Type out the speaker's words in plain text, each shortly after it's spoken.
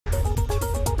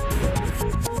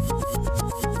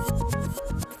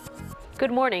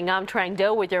Good morning. I'm Trang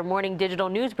Do with your morning digital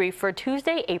news brief for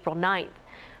Tuesday, April 9th.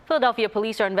 Philadelphia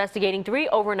police are investigating 3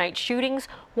 overnight shootings,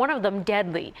 one of them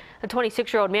deadly. A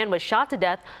 26-year-old man was shot to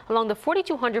death along the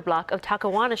 4200 block of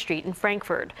Talcahuano Street in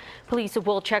Frankfurt. Police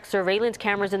will check surveillance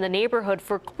cameras in the neighborhood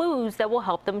for clues that will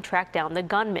help them track down the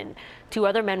gunman. 2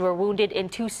 other men were wounded in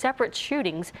 2 separate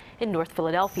shootings in North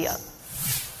Philadelphia.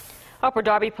 Upper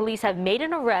Darby police have made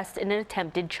an arrest in an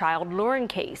attempted child luring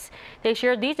case. They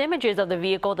shared these images of the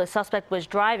vehicle the suspect was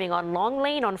driving on Long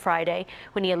Lane on Friday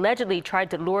when he allegedly tried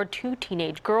to lure 2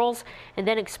 teenage girls and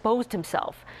then exposed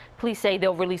himself. Police say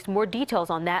they'll release more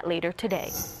details on that later today.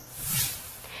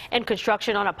 And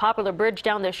construction on a popular bridge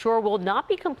down the shore will not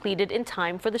be completed in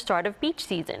time for the start of beach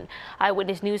season.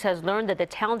 Eyewitness News has learned that the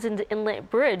Townsend Inlet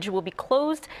Bridge will be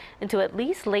closed until at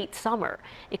least late summer.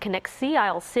 It connects Sea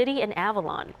Isle City and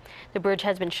Avalon. The bridge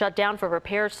has been shut down for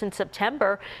repairs since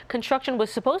September. Construction was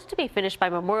supposed to be finished by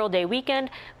Memorial Day weekend,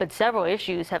 but several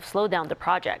issues have slowed down the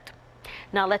project.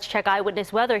 Now let's check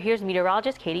eyewitness weather. Here's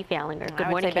meteorologist Katie Fallinger. Good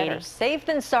morning, Katie. Better safe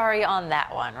than sorry on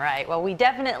that one, right? Well, we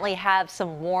definitely have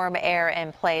some warm air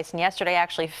in place, and yesterday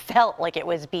actually felt like it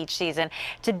was beach season.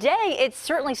 Today, it's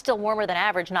certainly still warmer than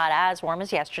average, not as warm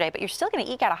as yesterday, but you're still going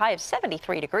to eke out a high of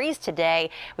 73 degrees today.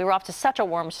 We were off to such a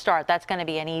warm start. That's going to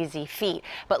be an easy feat.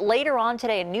 But later on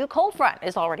today, a new cold front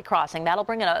is already crossing. That'll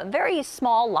bring in a very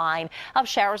small line of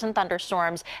showers and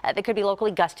thunderstorms. There could be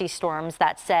locally gusty storms,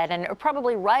 that said, and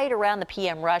probably right around the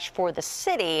PM rush for the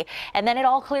city, and then it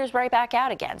all clears right back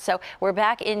out again. So we're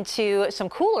back into some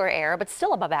cooler air, but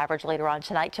still above average later on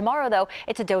tonight. Tomorrow, though,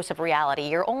 it's a dose of reality.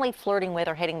 You're only flirting with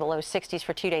or hitting the low 60s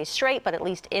for 2 days straight, but at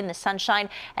least in the sunshine,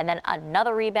 and then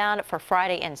another rebound for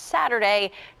Friday and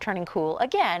Saturday, turning cool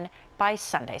again by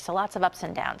Sunday. So lots of ups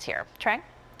and downs here. Trang?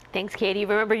 Thanks, Katie.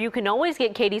 Remember, you can always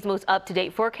get Katie's most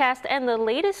up-to-date forecast and the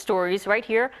latest stories right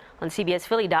here on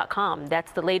CBSPhilly.com.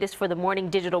 That's the latest for the morning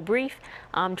digital brief.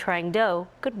 I'm Trang Do.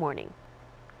 Good morning.